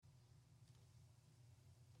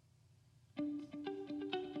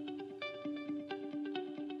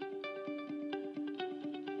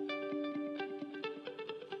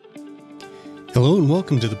Hello and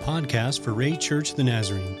welcome to the podcast for Ray Church of the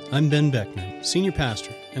Nazarene. I'm Ben Beckner, Senior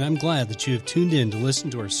Pastor, and I'm glad that you have tuned in to listen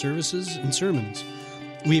to our services and sermons.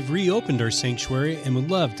 We have reopened our sanctuary and would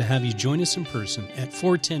love to have you join us in person at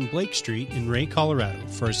 410 Blake Street in Ray, Colorado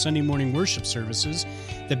for our Sunday morning worship services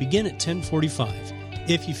that begin at 10:45,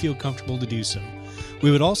 if you feel comfortable to do so.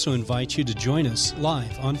 We would also invite you to join us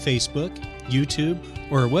live on Facebook, YouTube,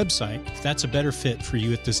 or our website if that's a better fit for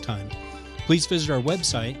you at this time. Please visit our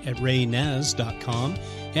website at raynaz.com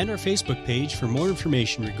and our Facebook page for more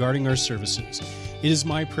information regarding our services. It is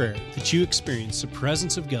my prayer that you experience the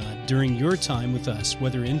presence of God during your time with us,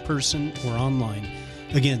 whether in person or online.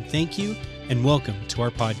 Again, thank you and welcome to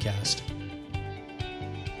our podcast.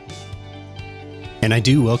 And I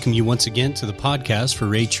do welcome you once again to the podcast for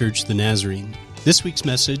Ray Church of the Nazarene. This week's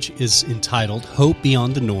message is entitled Hope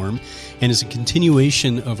Beyond the Norm and is a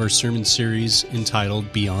continuation of our sermon series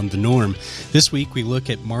entitled Beyond the Norm. This week we look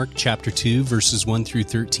at Mark chapter 2, verses 1 through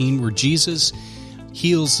 13, where Jesus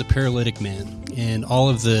heals the paralytic man and all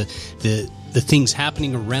of the things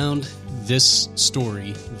happening around this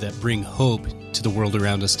story that bring hope to the world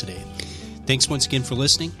around us today. Thanks once again for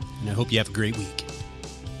listening, and I hope you have a great week.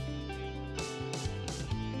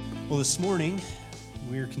 Well, this morning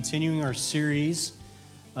we're continuing our series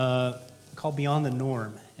called Beyond the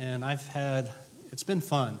Norm, and it's been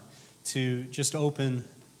fun to just open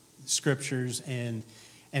scriptures and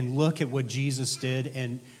look at what Jesus did,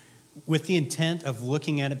 and with the intent of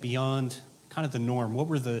looking at it beyond kind of the norm. What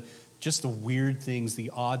were the weird things,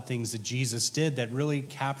 the odd things that Jesus did that really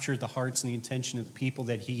captured the hearts and the attention of the people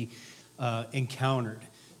that he encountered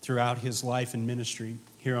throughout his life and ministry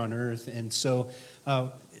here on earth. And so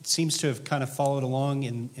it seems to have kind of followed along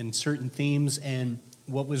in certain themes, and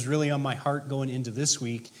what was really on my heart going into this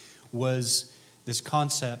week was this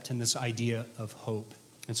concept and this idea of hope.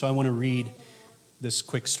 And so I want to read this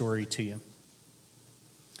quick story to you.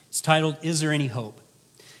 It's titled, Is There Any Hope?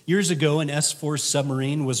 Years ago, an S-4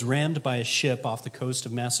 submarine was rammed by a ship off the coast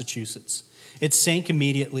of Massachusetts. It sank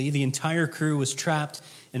immediately. The entire crew was trapped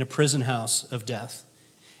in a prison house of death.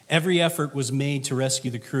 Every effort was made to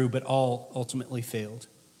rescue the crew, but all ultimately failed.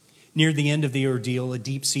 Near the end of the ordeal, a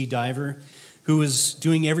deep-sea diver who was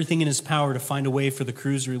doing everything in his power to find a way for the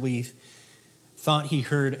crew's relief thought he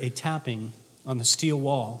heard a tapping on the steel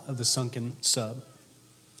wall of the sunken sub.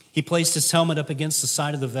 He placed his helmet up against the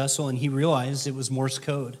side of the vessel, and he realized it was Morse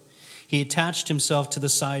code. He attached himself to the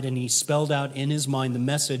side, and he spelled out in his mind the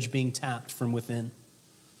message being tapped from within.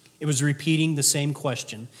 It was repeating the same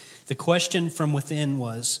question. The question from within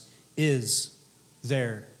was, is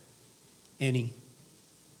there any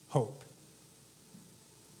hope?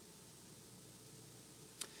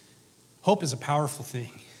 Hope is a powerful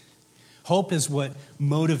thing. Hope is what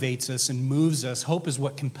motivates us and moves us. Hope is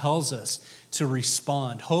what compels us to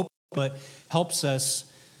respond. Hope but helps us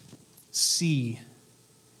see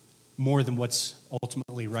more than what's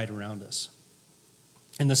ultimately right around us.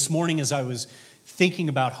 And this morning, as I was thinking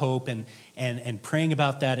about hope and praying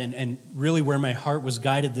about that and really where my heart was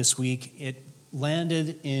guided this week, it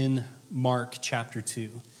landed in Mark chapter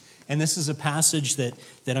 2. And this is a passage that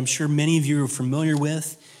I'm sure many of you are familiar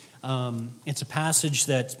with. It's a passage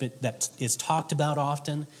that is talked about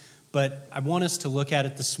often, but I want us to look at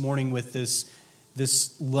it this morning with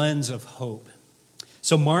this lens of hope.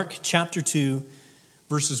 So Mark chapter 2,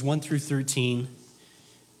 verses 1 through 13,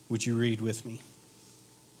 would you read with me?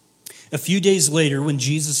 A few days later, when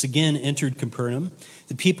Jesus again entered Capernaum,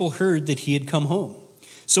 the people heard that he had come home.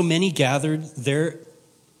 So many gathered there,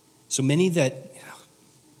 I'm going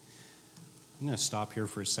to stop here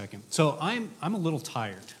for a second. So I'm a little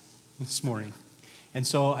tired this morning. And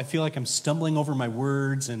so I feel like I'm stumbling over my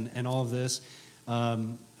words and all of this.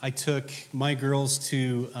 I took my girls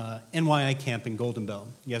to NYI camp in Golden Bell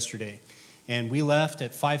yesterday. And we left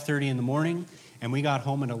at 5:30 in the morning, and we got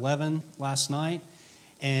home at 11 last night.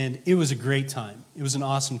 And it was a great time. It was an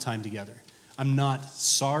awesome time together. I'm not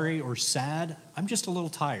sorry or sad. I'm just a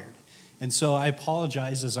little tired. And so I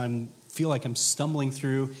apologize as I feel like I'm stumbling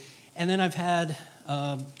through. And then I had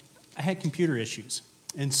computer issues.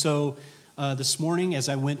 And so this morning, as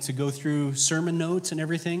I went to go through sermon notes and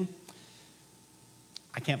everything,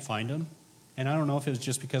 I can't find them. And I don't know if it was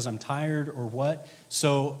just because I'm tired or what.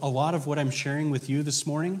 So a lot of what I'm sharing with you this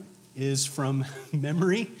morning is from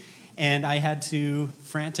memory. And I had to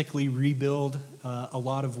frantically rebuild a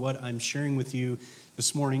lot of what I'm sharing with you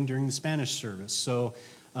this morning during the Spanish service. So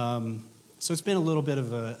it's been a little bit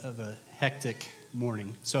of a hectic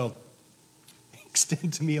morning. So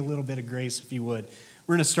extend to me a little bit of grace if you would.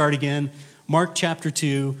 We're going to start again. Mark chapter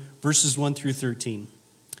 2, verses 1 through 13.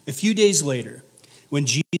 A few days later, when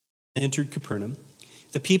Jesus entered Capernaum,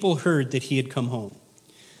 The people heard that he had come home.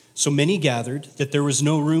 So many gathered that there was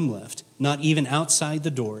no room left, not even outside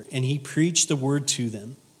the door, and he preached the word to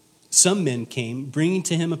them. Some men came, bringing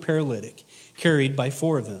to him a paralytic, carried by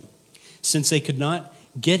 4 of them. Since they could not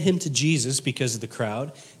get him to Jesus because of the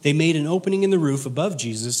crowd, they made an opening in the roof above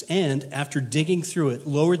Jesus and, after digging through it,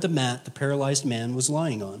 lowered the mat the paralyzed man was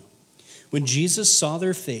lying on. When Jesus saw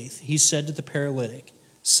their faith, he said to the paralytic,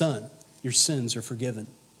 "Son, your sins are forgiven."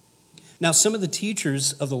 Now some of the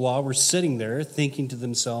teachers of the law were sitting there, thinking to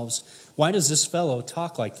themselves, "Why does this fellow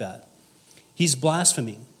talk like that? He's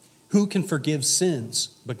blaspheming. Who can forgive sins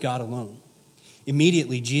but God alone?"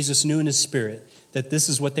 Immediately Jesus knew in his spirit that this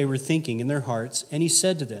is what they were thinking in their hearts, and he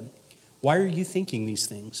said to them, "Why are you thinking these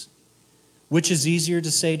things? Which is easier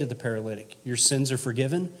to say to the paralytic, 'Your sins are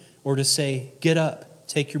forgiven,' or to say, 'Get up,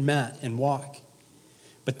 take your mat, and walk'?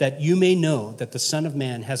 But that you may know that the Son of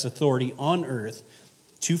Man has authority on earth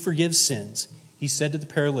to forgive sins," he said to the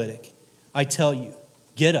paralytic, "I tell you,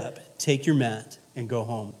 get up, take your mat, and go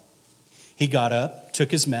home." He got up,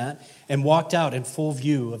 took his mat, and walked out in full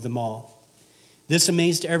view of them all. This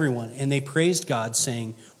amazed everyone, and they praised God,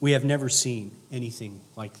 saying, "We have never seen anything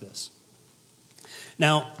like this."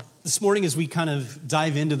 Now, this morning, as we kind of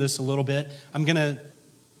dive into this a little bit, I'm going to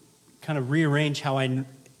kind of rearrange how I,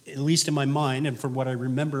 at least in my mind, and from what I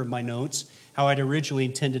remember of my notes, how I'd originally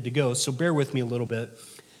intended to go. So bear with me a little bit.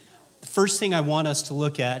 The first thing I want us to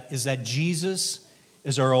look at is that Jesus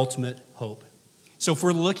is our ultimate hope. So if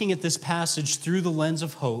we're looking at this passage through the lens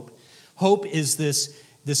of hope, hope is this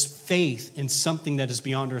faith in something that is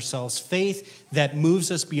beyond ourselves, faith that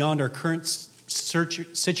moves us beyond our current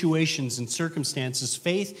situations and circumstances.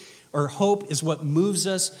 Faith or hope is what moves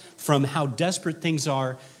us from how desperate things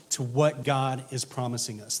are to what God is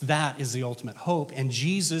promising us. That is the ultimate hope, and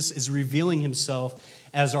Jesus is revealing himself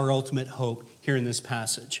as our ultimate hope here in this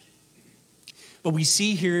passage. But we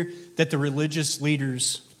see here that the religious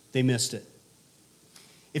leaders, they missed it.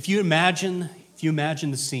 If you imagine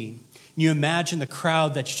the scene, you imagine the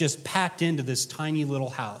crowd that's just packed into this tiny little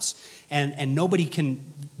house, and nobody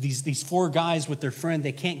can, these 4 guys with their friend,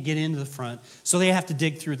 they can't get into the front, so they have to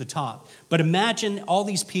dig through the top. But imagine all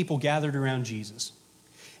these people gathered around Jesus.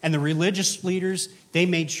 And the religious leaders, they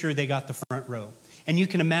made sure they got the front row. And you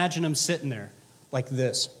can imagine them sitting there like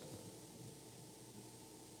this.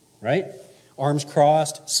 Right? Arms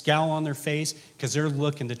crossed, scowl on their face, because they're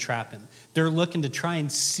looking to trap him. They're looking to try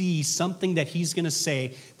and see something that he's going to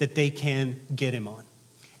say that they can get him on.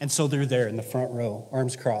 And so they're there in the front row,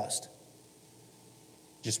 arms crossed,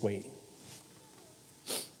 just waiting.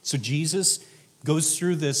 So Jesus goes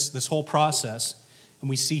through this whole process, and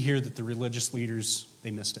we see here that the religious leaders,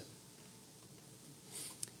 they missed it.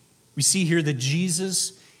 We see here that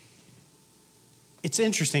Jesus, it's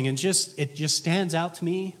interesting, and it just stands out to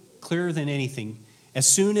me clearer than anything. As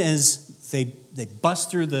soon as they bust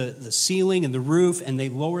through the ceiling and the roof and they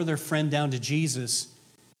lower their friend down to Jesus,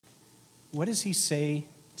 what does he say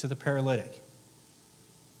to the paralytic?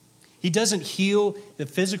 He doesn't heal the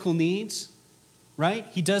physical needs, right?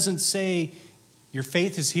 He doesn't say, "Your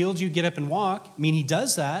faith has healed you, get up and walk." I mean, he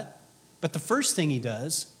does that, but the first thing he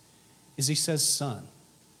does is he says, "Son,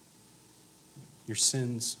 your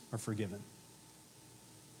sins are forgiven."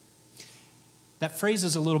 That phrase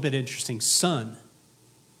is a little bit interesting. Son,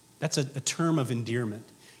 that's a term of endearment.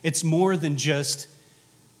 It's more than just,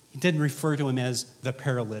 he didn't refer to him as the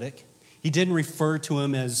paralytic. He didn't refer to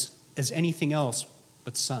him as anything else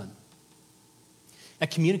but son. That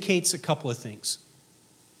communicates a couple of things.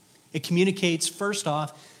 It communicates, first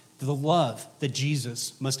off, the love that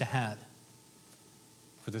Jesus must have had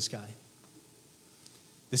for this guy.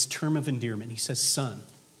 This term of endearment. He says, "Son,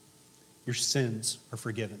 your sins are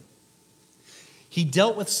forgiven." He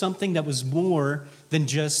dealt with something that was more than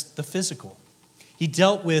just the physical. He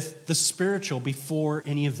dealt with the spiritual before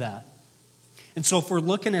any of that. And so if we're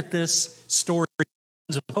looking at this story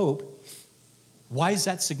of hope, why is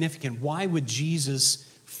that significant? Why would Jesus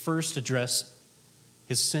first address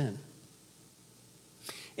his sin?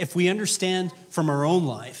 If we understand from our own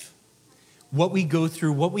life what we go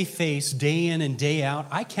through, what we face day in and day out,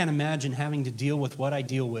 I can't imagine having to deal with what I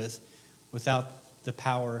deal with without the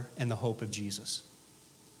power and the hope of Jesus.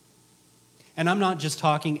 And I'm not just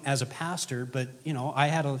talking as a pastor, but, I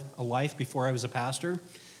had a life before I was a pastor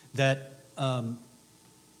that, I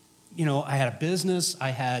had a business,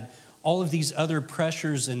 I had all of these other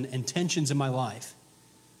pressures and tensions in my life.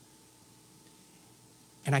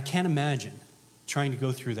 And I can't imagine trying to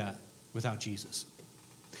go through that without Jesus.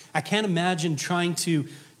 I can't imagine trying to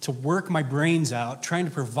work my brains out, trying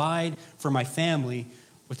to provide for my family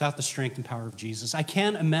without the strength and power of Jesus. I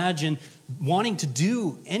can't imagine wanting to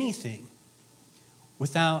do anything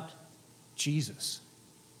without Jesus.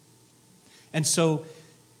 And so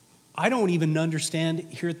I don't even understand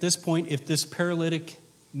here at this point if this paralytic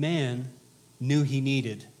man knew he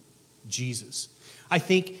needed Jesus. I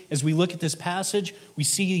think as we look at this passage, we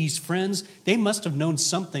see these friends, they must have known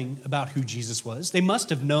something about who Jesus was. They must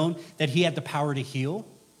have known that he had the power to heal.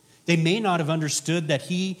 They may not have understood that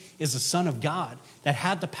he is the Son of God, that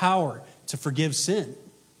had the power to forgive sin.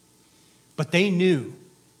 But they knew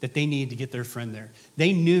that they needed to get their friend there.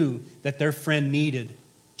 They knew that their friend needed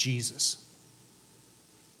Jesus.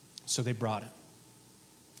 So they brought him.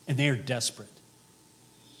 And they are desperate.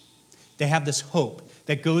 They have this hope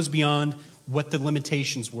that goes beyond what the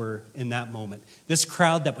limitations were in that moment. This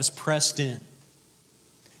crowd that was pressed in.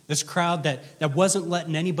 This crowd that wasn't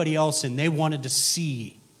letting anybody else in. They wanted to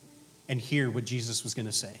see and hear what Jesus was going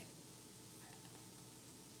to say.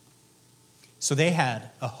 So they had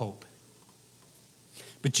a hope.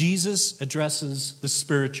 But Jesus addresses the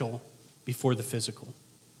spiritual before the physical.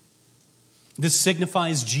 This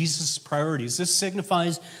signifies Jesus' priorities. This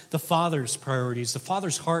signifies the Father's priorities, the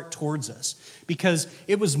Father's heart towards us. Because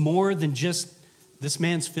it was more than just this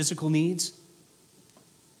man's physical needs.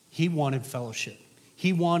 He wanted fellowship.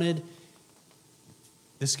 He wanted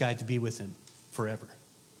this guy to be with him forever.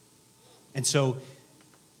 And so,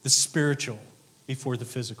 the spiritual before the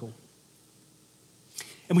physical.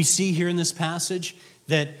 And we see here in this passage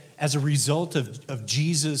that as a result of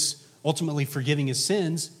Jesus ultimately forgiving his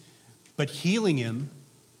sins, but healing him,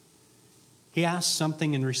 he asks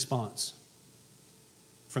something in response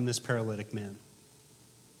from this paralytic man.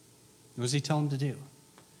 What does he tell him to do?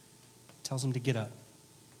 He tells him to get up.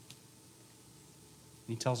 And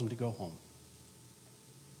he tells him to go home.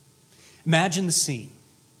 Imagine the scene.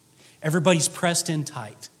 Everybody's pressed in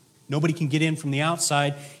tight. Nobody can get in from the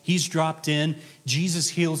outside. He's dropped in. Jesus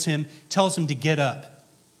heals him, tells him to get up.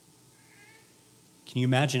 Can you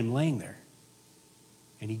imagine him laying there?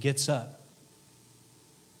 And he gets up.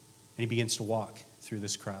 And he begins to walk through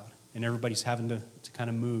this crowd. And everybody's having to kind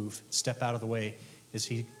of move, step out of the way as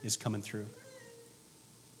he is coming through.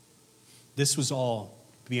 This was all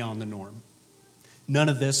beyond the norm. None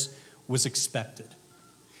of this was expected.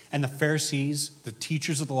 And the Pharisees, the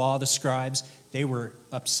teachers of the law, the scribes, they were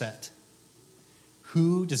upset.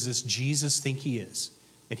 Who does this Jesus think he is,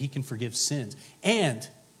 that he can forgive sins and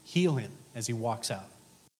heal him as he walks out?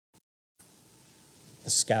 The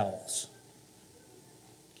scowls.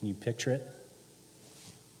 Can you picture it?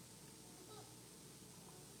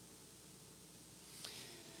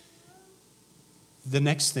 The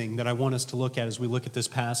next thing that I want us to look at as we look at this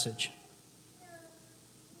passage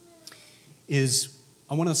is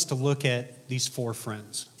I want us to look at these four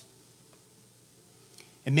friends.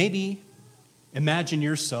 And maybe imagine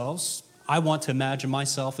yourselves. I want to imagine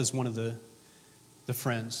myself as one of the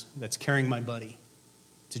friends that's carrying my buddy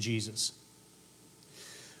to Jesus.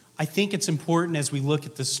 I think it's important as we look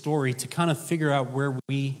at this story to kind of figure out where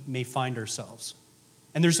we may find ourselves.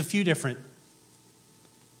 And there's a few different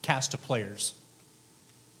cast of players,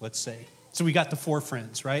 let's say. So we got the four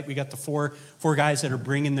friends, right? We got the four guys that are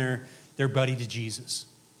bringing their buddy to Jesus.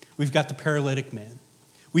 We've got the paralytic man.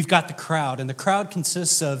 We've got the crowd, and the crowd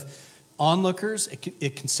consists of onlookers.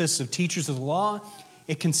 It consists of teachers of the law.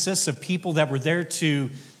 It consists of people that were there to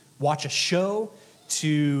watch a show,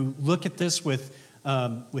 to look at this with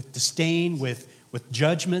disdain, with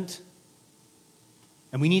judgment.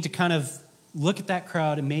 And we need to kind of look at that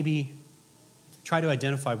crowd and maybe try to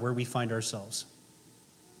identify where we find ourselves.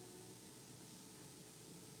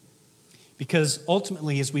 Because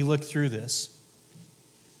ultimately, as we look through this,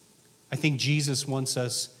 I think Jesus wants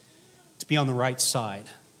us to be on the right side,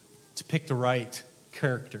 to pick the right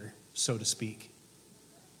character, so to speak.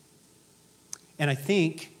 And I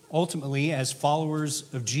think, ultimately, as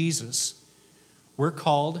followers of Jesus, we're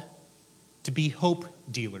called to be hope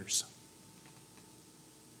dealers.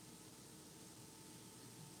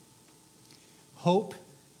 Hope,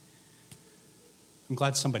 I'm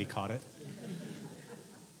glad somebody caught it.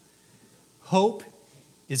 Hope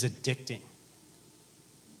is addicting,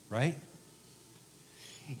 right?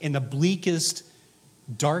 In the bleakest,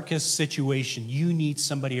 darkest situation, you need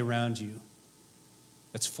somebody around you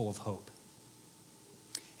that's full of hope.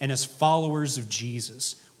 And as followers of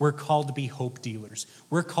Jesus, we're called to be hope dealers.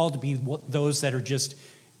 We're called to be those that are just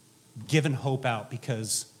giving hope out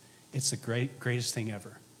because it's the greatest thing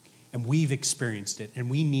ever. And we've experienced it, and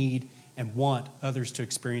we need and want others to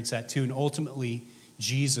experience that too. And ultimately,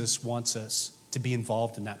 Jesus wants us to be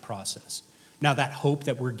involved in that process. Now, that hope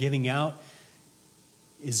that we're giving out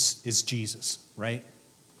is Jesus, right?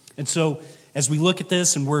 And so, as we look at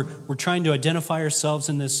this and we're trying to identify ourselves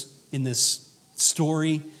in this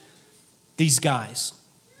story, these guys,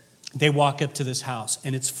 they walk up to this house,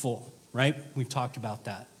 and it's full, right? We've talked about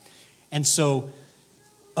that. And so,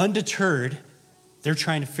 undeterred, they're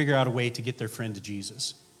trying to figure out a way to get their friend to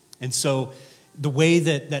Jesus. And so, the way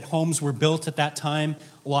that homes were built at that time,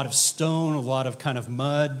 a lot of stone, a lot of kind of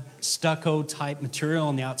mud, stucco type material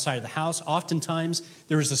on the outside of the house. Oftentimes,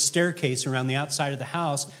 there was a staircase around the outside of the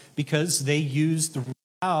house because they used the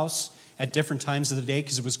house at different times of the day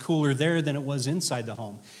because it was cooler there than it was inside the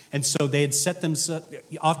home. And so they had set them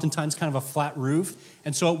oftentimes kind of a flat roof.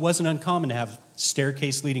 And so it wasn't uncommon to have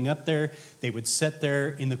staircase leading up there. They would sit there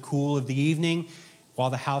in the cool of the evening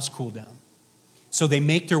while the house cooled down. So they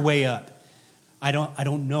make their way up. I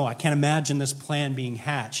don't know. I can't imagine this plan being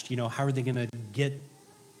hatched. How are they going to get,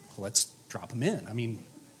 let's drop them in. I mean,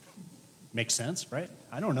 makes sense, right?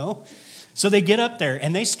 I don't know. So they get up there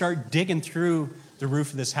and they start digging through the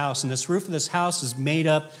roof of this house. And this roof of this house is made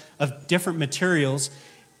up of different materials,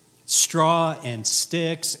 straw and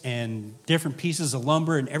sticks and different pieces of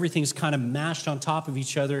lumber, and everything's kind of mashed on top of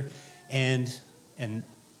each other. And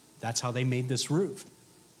that's how they made this roof.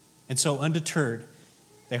 And so undeterred,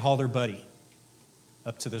 they haul their buddy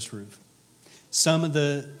up to this roof. Some of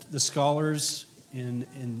the scholars,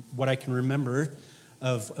 in what I can remember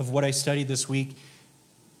of what I studied this week,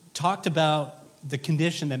 talked about the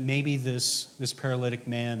condition that maybe this paralytic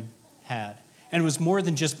man had. And it was more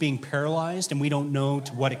than just being paralyzed, and we don't know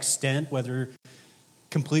to what extent, whether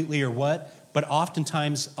completely or what, but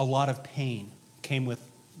oftentimes a lot of pain came with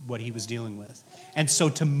what he was dealing with. And so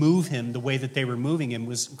to move him the way that they were moving him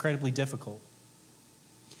was incredibly difficult.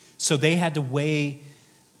 So they had to weigh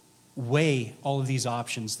all of these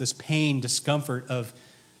options, this pain, discomfort of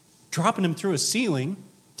dropping him through a ceiling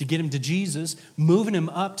to get him to Jesus, moving him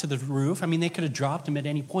up to the roof. I mean, they could have dropped him at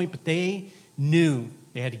any point, but they knew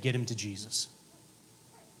they had to get him to Jesus.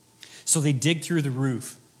 So they dig through the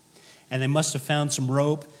roof, and they must have found some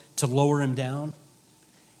rope to lower him down.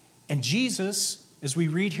 And Jesus, as we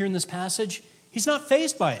read here in this passage, he's not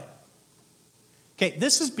fazed by it. Okay,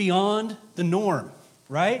 this is beyond the norm,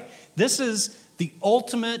 right? This is the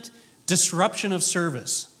ultimate disruption of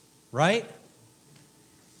service, right?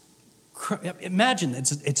 Imagine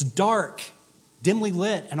it's dark, dimly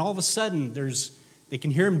lit, and all of a sudden they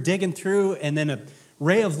can hear him digging through, and then a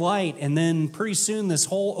ray of light, and then pretty soon this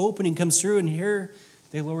whole opening comes through, and here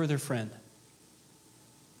they lower their friend.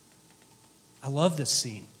 I love this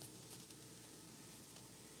scene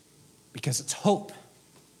because it's hope.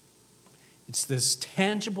 It's this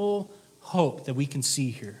tangible hope that we can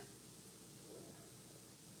see here.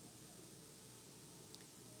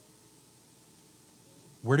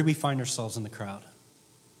 Where do we find ourselves in the crowd?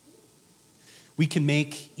 We can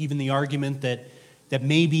make even the argument that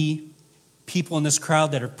maybe people in this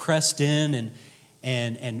crowd that are pressed in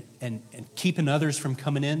and keeping others from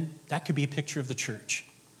coming in, that could be a picture of the church.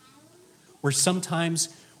 Where sometimes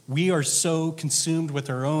we are so consumed with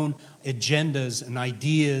our own agendas and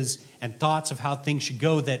ideas and thoughts of how things should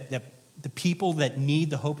go that the people that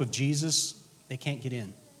need the hope of Jesus, they can't get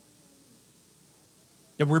in.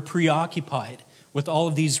 That we're preoccupied with all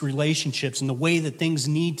of these relationships and the way that things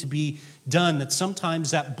need to be done, that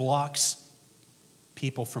sometimes that blocks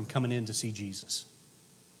people from coming in to see Jesus.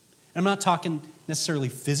 And I'm not talking necessarily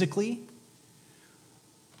physically,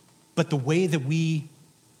 but the way that we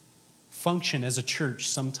function as a church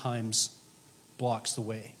sometimes blocks the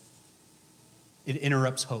way. It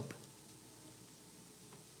interrupts hope.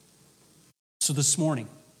 So this morning,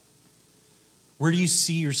 where do you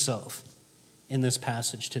see yourself in this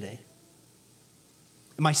passage today?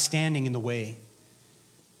 Am I standing in the way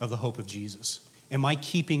of the hope of Jesus? Am I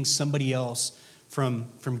keeping somebody else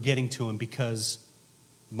from getting to him because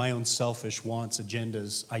my own selfish wants,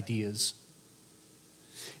 agendas, ideas?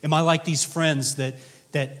 Am I like these friends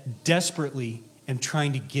that desperately am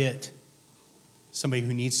trying to get somebody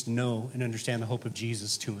who needs to know and understand the hope of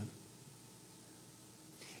Jesus to him?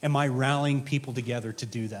 Am I rallying people together to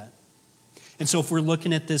do that? And so if we're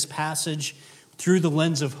looking at this passage through the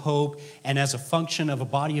lens of hope and as a function of a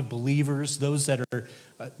body of believers, those that are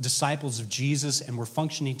disciples of Jesus, and we're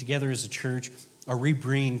functioning together as a church, are we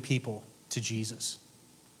bringing people to Jesus?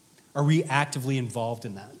 Are we actively involved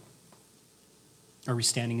in that? Are we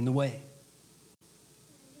standing in the way?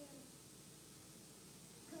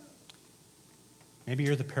 Maybe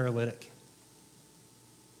you're the paralytic.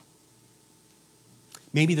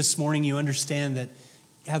 Maybe this morning you understand that,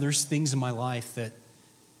 there's things in my life that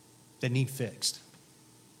need fixed.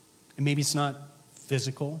 And maybe it's not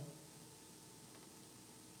physical.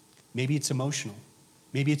 Maybe it's emotional.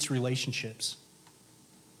 Maybe it's relationships.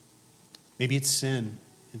 Maybe it's sin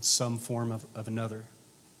in some form of another.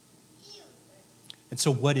 And so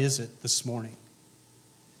what is it this morning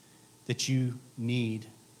that you need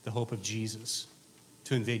the hope of Jesus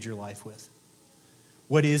to invade your life with?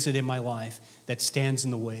 What is it in my life that stands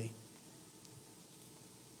in the way?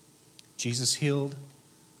 Jesus healed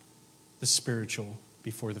the spiritual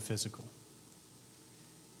before the physical.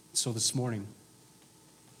 So this morning,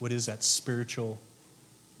 what is that spiritual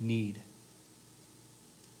need?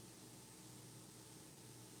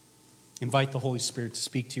 Invite the Holy Spirit to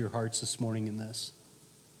speak to your hearts this morning in this.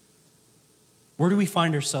 Where do we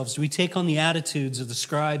find ourselves? Do we take on the attitudes of the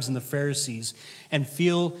scribes and the Pharisees and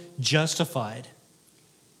feel justified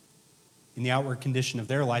in the outward condition of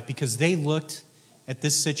their life because they looked at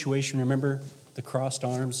this situation? Remember the crossed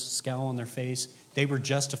arms, scowl on their face? They were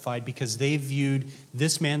justified because they viewed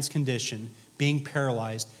this man's condition, being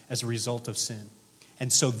paralyzed, as a result of sin.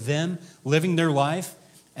 And so them living their life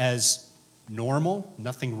as normal,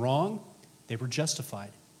 nothing wrong, they were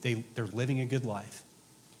justified. They're living a good life.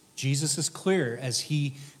 Jesus is clear as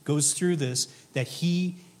he goes through this that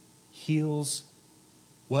he heals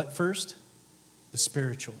what first? The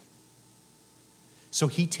spiritual. So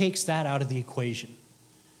he takes that out of the equation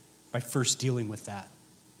by first dealing with that.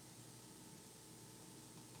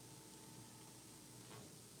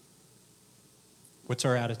 What's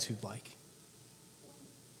our attitude like?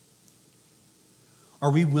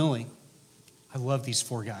 Are we willing? I love these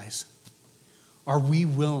four guys. Are we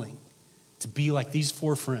willing to be like these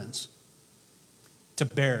four friends, to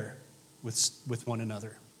bear with one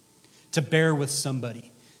another, to bear with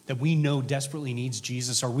somebody that we know desperately needs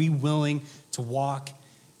Jesus? Are we willing to walk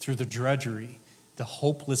through the drudgery, the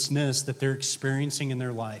hopelessness that they're experiencing in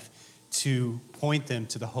their life, to point them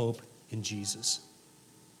to the hope in Jesus?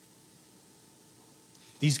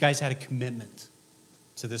 These guys had a commitment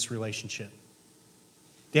to this relationship.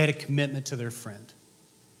 They had a commitment to their friend,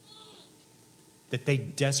 that they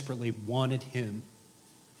desperately wanted him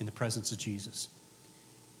in the presence of Jesus.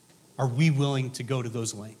 Are we willing to go to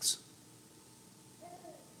those lengths?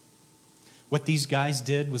 What these guys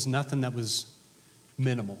did was nothing that was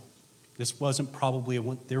minimal. This wasn't probably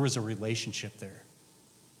there was a relationship there.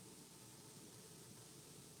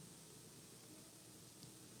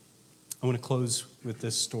 I want to close with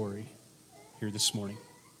this story here this morning.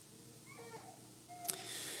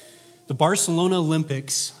 The Barcelona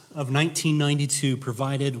Olympics of 1992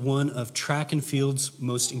 provided one of track and field's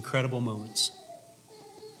most incredible moments.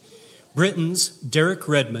 Britain's Derek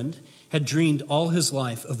Redmond had dreamed all his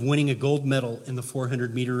life of winning a gold medal in the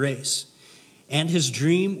 400-meter race, and his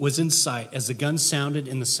dream was in sight as the gun sounded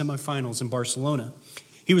in the semifinals in Barcelona.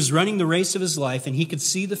 He was running the race of his life, and he could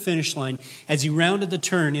see the finish line as he rounded the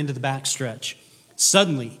turn into the backstretch.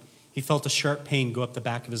 Suddenly, he felt a sharp pain go up the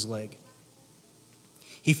back of his leg.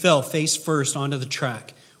 He fell face first onto the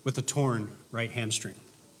track with a torn right hamstring.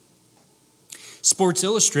 Sports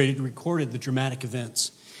Illustrated recorded the dramatic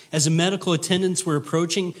events. As the medical attendants were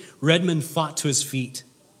approaching, Redmond fought to his feet.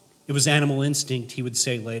 It was animal instinct, he would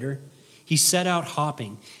say later. He set out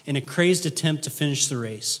hopping in a crazed attempt to finish the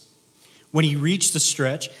race. When he reached the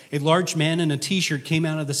stretch, a large man in a t-shirt came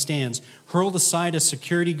out of the stands, hurled aside a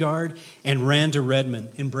security guard, and ran to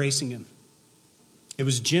Redmond, embracing him. It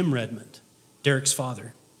was Jim Redmond, Derek's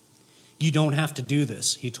father. "You don't have to do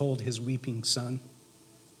this," he told his weeping son.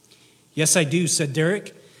 "Yes, I do," said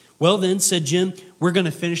Derek. "Well then," said Jim, "we're going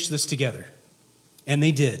to finish this together." And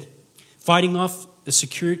they did. Fighting off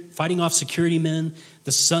security men,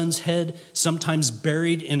 the son's head sometimes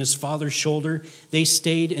buried in his father's shoulder, they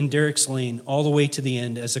stayed in Derek's lane all the way to the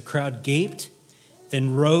end as the crowd gaped,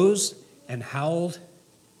 then rose and howled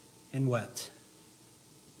and wept.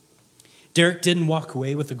 Derek didn't walk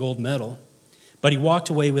away with the gold medal, but he walked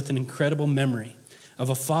away with an incredible memory of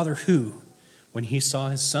a father who, when he saw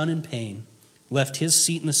his son in pain, left his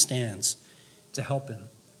seat in the stands to help him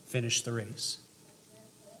finish the race.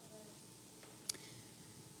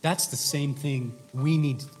 That's the same thing we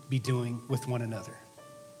need to be doing with one another.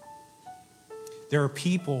 There are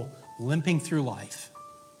people limping through life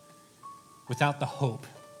without the hope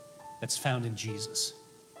that's found in Jesus.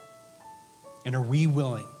 And are we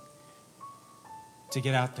willing to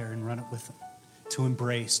get out there and run it with them, to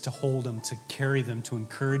embrace, to hold them, to carry them, to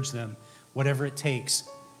encourage them, whatever it takes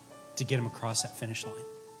to get them across that finish line?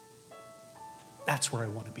 That's where I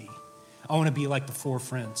want to be. I want to be like the four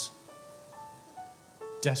friends,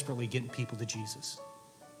 desperately getting people to Jesus.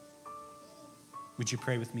 Would you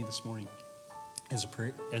pray with me this morning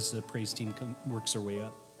as the praise team works their way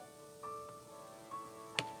up?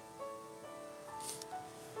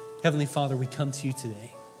 Heavenly Father, we come to you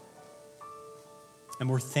today, and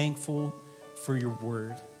we're thankful for your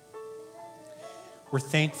word. We're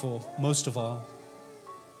thankful, most of all,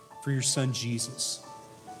 for your Son, Jesus,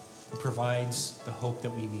 who provides the hope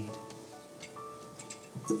that we need.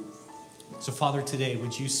 So, Father, today,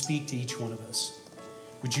 would you speak to each one of us?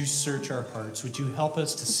 Would you search our hearts? Would you help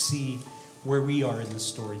us to see where we are in this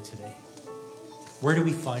story today? Where do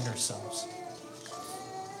we find ourselves?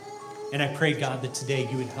 And I pray, God, that today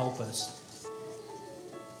you would help us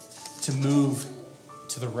to move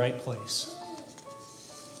to the right place,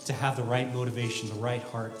 to have the right motivation, the right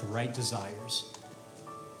heart, the right desires,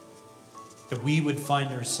 that we would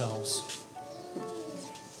find ourselves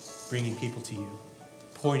bringing people to you,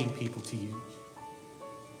 pointing people to you.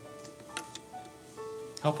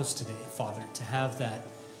 Help us today, Father, to have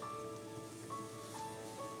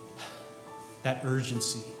that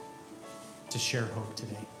urgency to share hope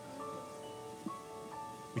today.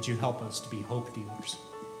 Would you help us to be hope dealers?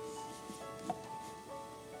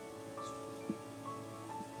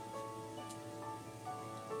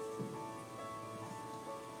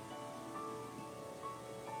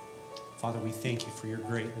 Father, we thank you for your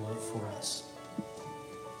great love for us.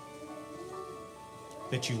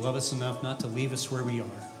 That you love us enough not to leave us where we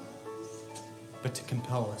are, but to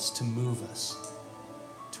compel us, to move us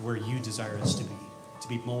to where you desire us to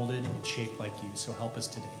be molded and shaped like you. So help us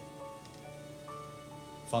today.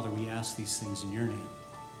 Father, we ask these things in your name.